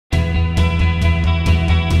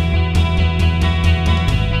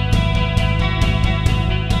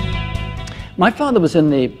My father was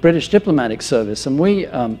in the British diplomatic service, and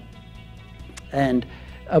and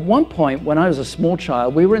at one point, when I was a small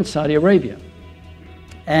child, we were in Saudi Arabia.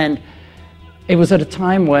 And it was at a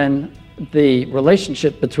time when the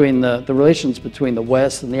relationship between the relations between the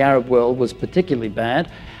West and the Arab world was particularly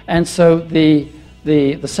bad. And so the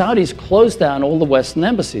Saudis closed down all the Western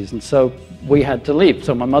embassies, and so we had to leave.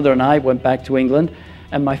 So my mother and I went back to England,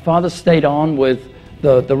 and my father stayed on with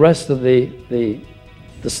the rest of the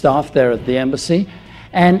staff there at the embassy.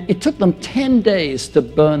 And it took them 10 days to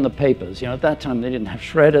burn the papers. You know, at that time they didn't have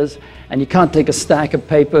shredders, and you can't take a stack of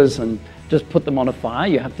papers and just put them on a fire.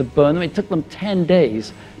 You have to burn them. It took them 10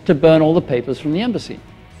 days to burn all the papers from the embassy.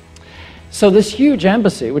 So this huge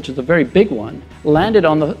embassy, which is a very big one, landed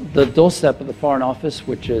on the doorstep of the Foreign Office,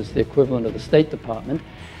 which is the equivalent of the State Department,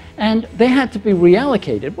 and they had to be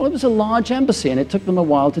reallocated. Well, it was a large embassy, and it took them a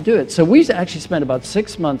while to do it. So we actually spent about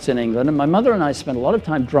 6 months in England, and my mother and I spent a lot of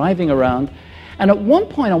time driving around. And at one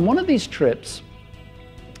point on one of these trips,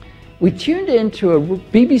 we tuned into a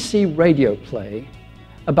BBC radio play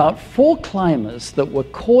about 4 climbers that were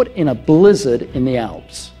caught in a blizzard in the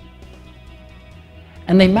Alps.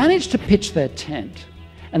 And they managed to pitch their tent,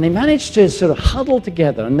 and they managed to sort of huddle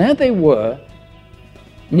together, and there they were,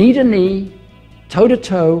 knee to knee, toe to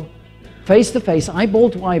toe, face to face, eyeball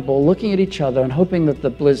to eyeball, looking at each other and hoping that the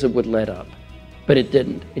blizzard would let up. But it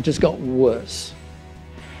didn't. It just got worse.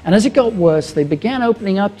 And as it got worse, they began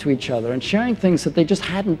opening up to each other and sharing things that they just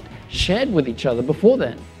hadn't shared with each other before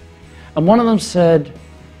then. And one of them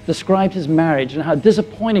described his marriage and how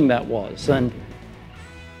disappointing that was. And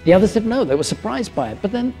the other said no, they were surprised by it.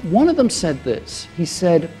 But then one of them said this. He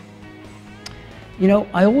said, you know,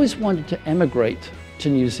 I always wanted to emigrate to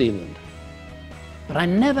New Zealand, but I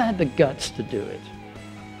never had the guts to do it.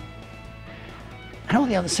 And all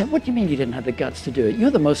the others said, what do you mean you didn't have the guts to do it? You're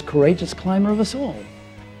the most courageous climber of us all.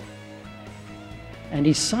 And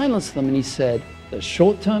he silenced them and he said, there's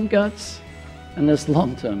short-term guts and there's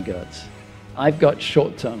long-term guts. I've got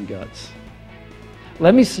short-term guts.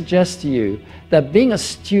 Let me suggest to you that being a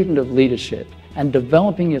student of leadership and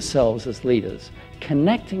developing yourselves as leaders,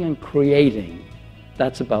 connecting and creating,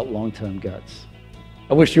 that's about long-term guts.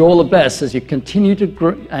 I wish you all the best as you continue to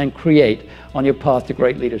grow and create on your path to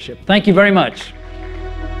great leadership. Thank you very much.